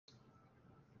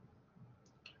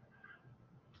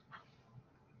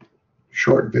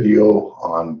Short video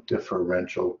on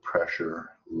differential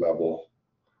pressure level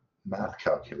math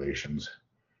calculations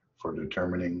for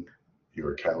determining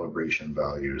your calibration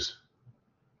values.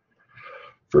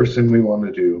 First thing we want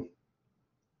to do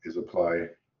is apply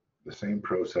the same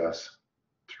process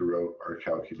throughout our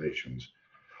calculations.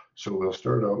 So we'll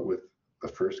start out with the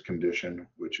first condition,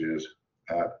 which is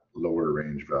at lower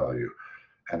range value,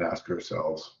 and ask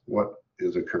ourselves what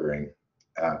is occurring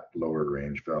at lower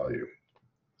range value.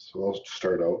 So I'll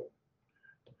start out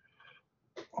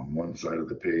on one side of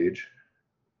the page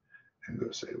and go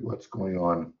say what's going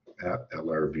on at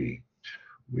LRV.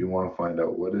 We want to find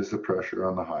out what is the pressure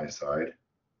on the high side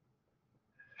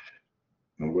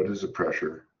and what is the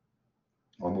pressure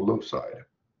on the low side.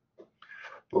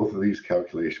 Both of these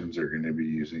calculations are going to be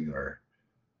using our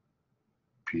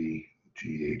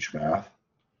PGH math,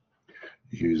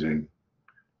 using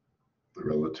the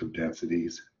relative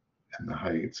densities and the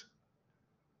heights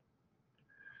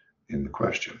in the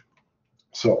question.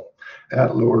 So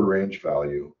at lower range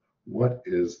value, what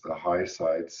is the high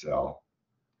side cell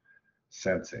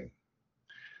sensing?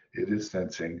 It is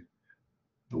sensing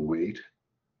the weight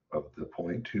of the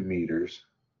 0.2 meters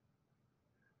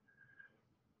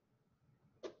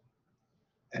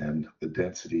and the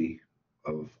density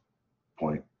of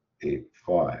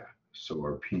 0.85. So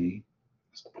our P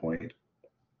is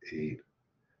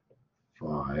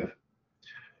 0.85.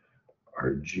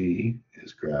 Our G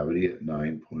is gravity at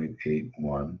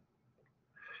 9.81.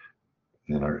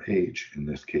 And our H in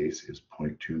this case is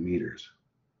 0.2 meters.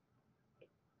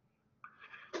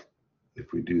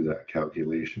 If we do that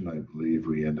calculation, I believe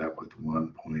we end up with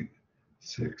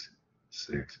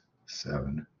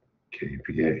 1.667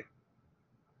 kPa.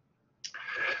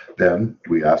 Then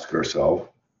we ask ourselves,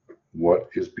 what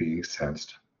is being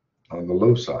sensed on the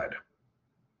low side?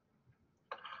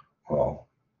 Well,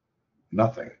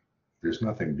 nothing. There's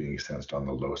nothing being sensed on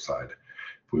the low side.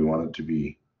 If we want it to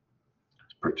be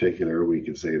particular, we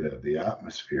could say that the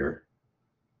atmosphere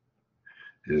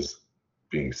is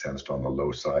being sensed on the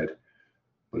low side,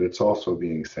 but it's also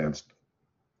being sensed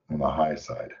on the high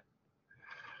side.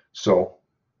 So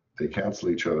they cancel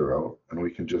each other out and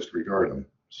we can just regard them.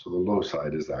 So the low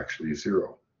side is actually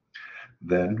 0.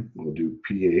 Then we'll do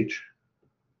pH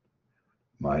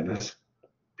minus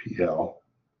PL,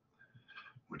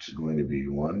 which is going to be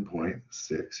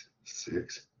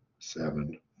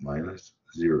 1.667 minus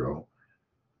 0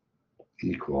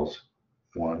 equals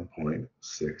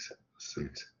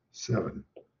 1.667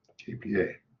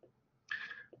 kPa.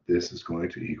 This is going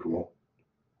to equal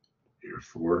your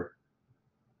 4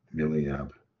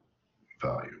 milliamp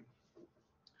value.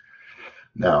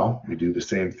 Now we do the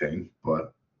same thing,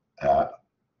 but at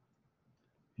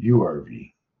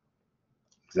URV.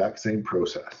 Exact same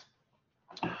process.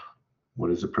 What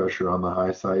is the pressure on the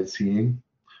high side seeing?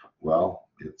 Well,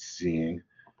 it's seeing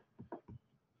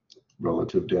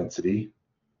relative density,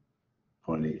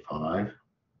 0.85,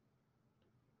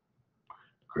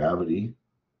 gravity,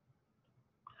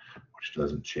 which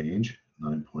doesn't change,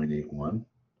 9.81,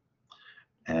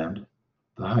 and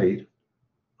the height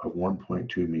of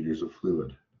 1.2 meters of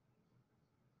fluid.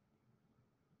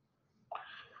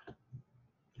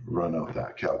 Run out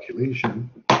that calculation.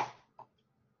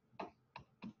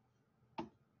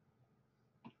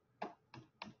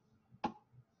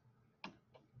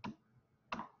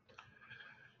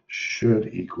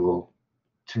 Should equal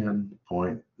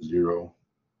 10.0062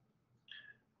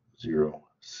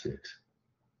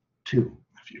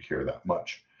 if you care that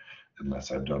much,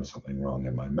 unless I've done something wrong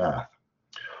in my math.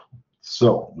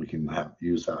 So we can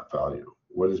use that value.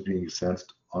 What is being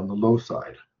sensed on the low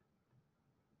side?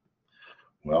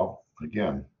 Well,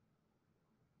 again,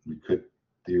 we could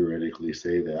theoretically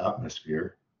say the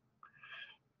atmosphere,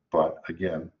 but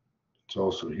again, it's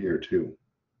also here too.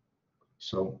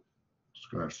 So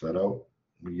scratch that out,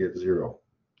 we get 0.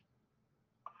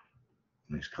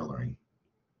 Nice coloring.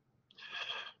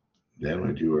 Then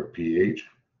we do our pH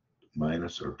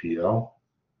minus our PL,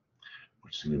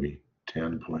 which is going to be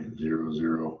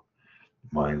 10.00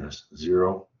 minus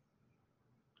 0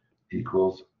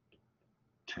 equals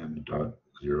 10.00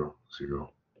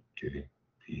 kPa.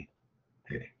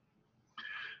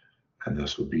 And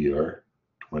this will be our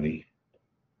 20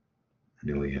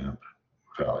 milliamp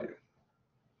value.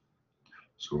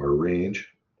 So our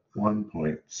range,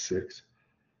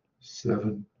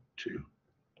 1.672 to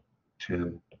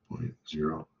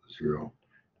 10.00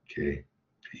 kPa.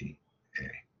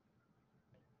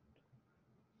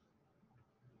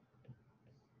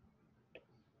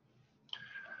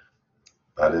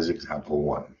 That is example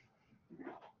 1.